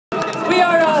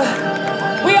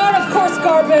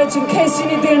knowledge in case you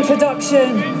need the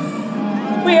introduction.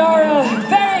 We are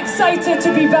very excited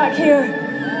to be back here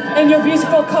in your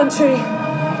beautiful country,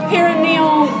 here in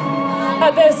Nyon,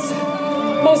 at this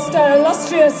most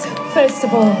illustrious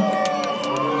festival.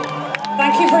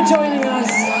 Thank you for joining us.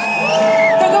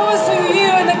 For those of you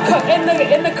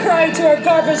in the crowd who are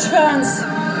garbage fans,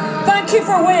 thank you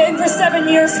for waiting for 7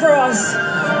 years for us.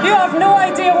 You have no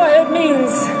idea what it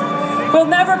means. We'll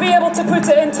never be able to put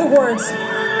it into words,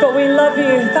 but we love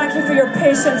you. Thank you for your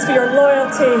patience, for your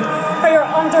loyalty, for your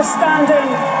understanding.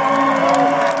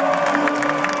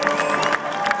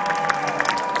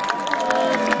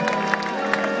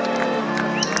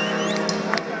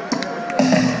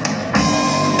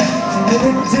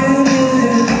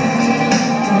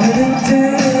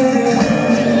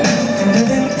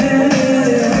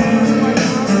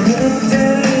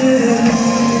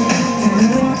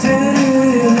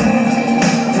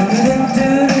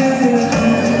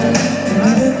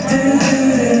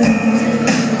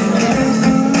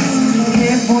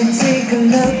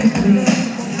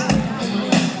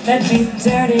 Let me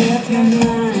dirty up your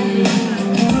mind.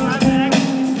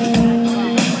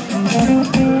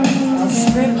 I'll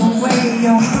strip away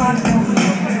your heart from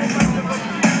you.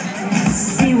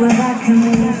 See what I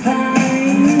can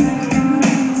find.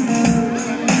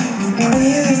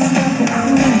 Clear as stuff the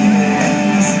queen.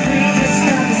 Scream as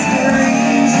stuff the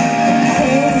strange.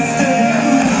 Cold as stuff the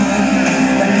cool.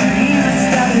 But dream as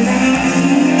stuff the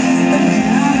lame. But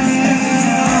now as stuff the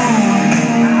time.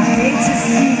 I hate to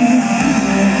see you.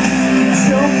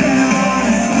 Choking on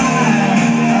a smile,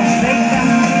 a fake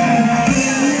behind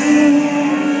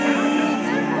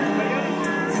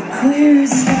the clear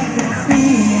stuff, the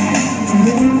clear.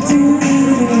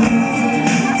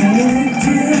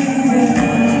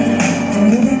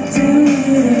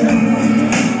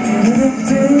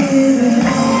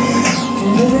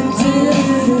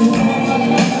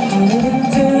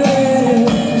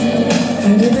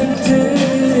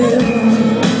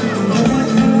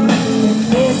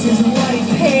 This is what he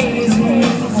pays me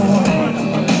for.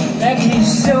 Let me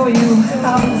show you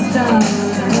how it's done.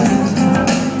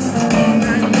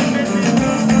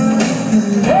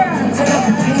 Learn to let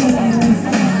the pain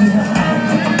feel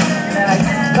like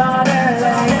butter,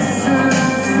 like sun.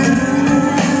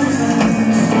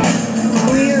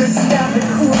 Weird stuff the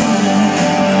cool.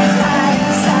 I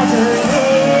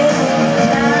exaggerate.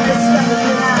 Now the stuff the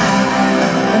blind.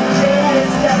 The dead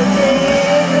is stuff the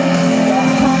dead. You're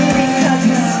hungry 'cause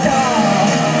you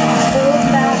starve. Hold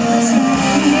back the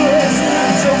tears.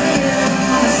 Joking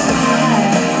on a smile.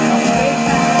 Fake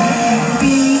out the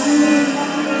beat.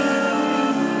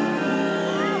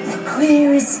 The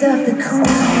clearest stuff the cool.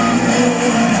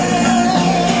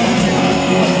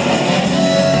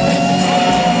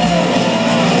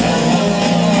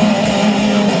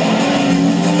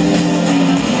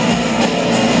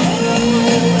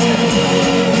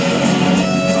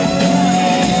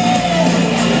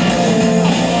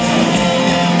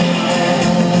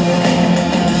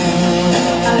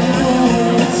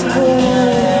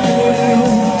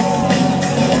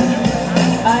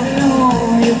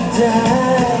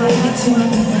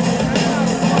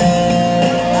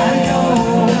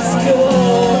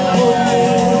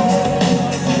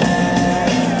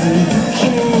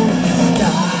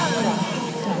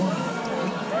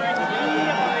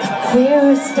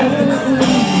 Queerest of the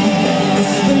queen, the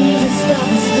sweetest of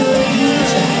the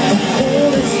strange, the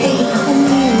coolest of the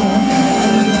cool,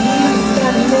 the meanest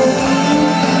of the mean,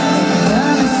 the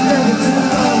dumbest of the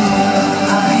dumb.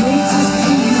 I hate to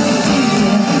see you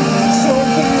feel,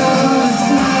 choking on a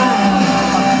smile,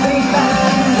 a fake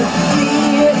behind the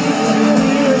fear, the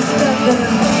queerest of the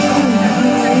queen,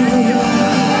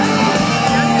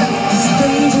 the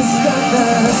strangest of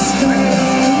the strange.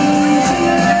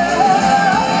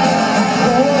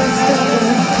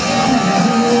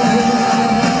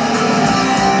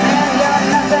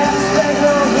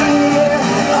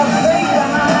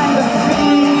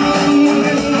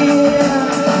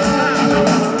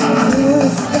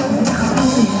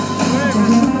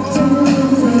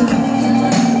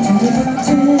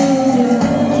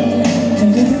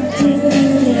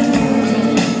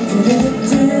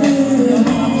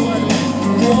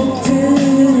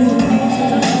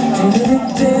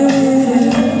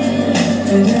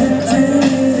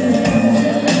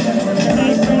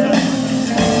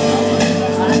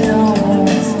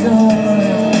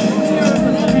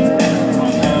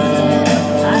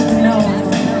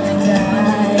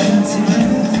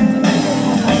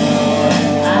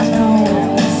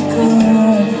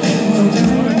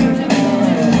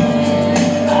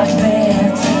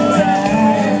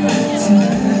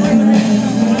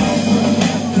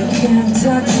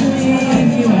 Touch me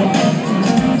if you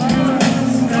want.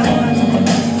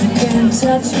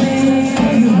 touch me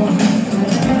if you want.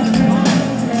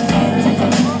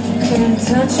 Can't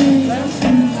touch me.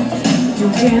 You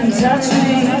can't touch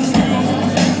me.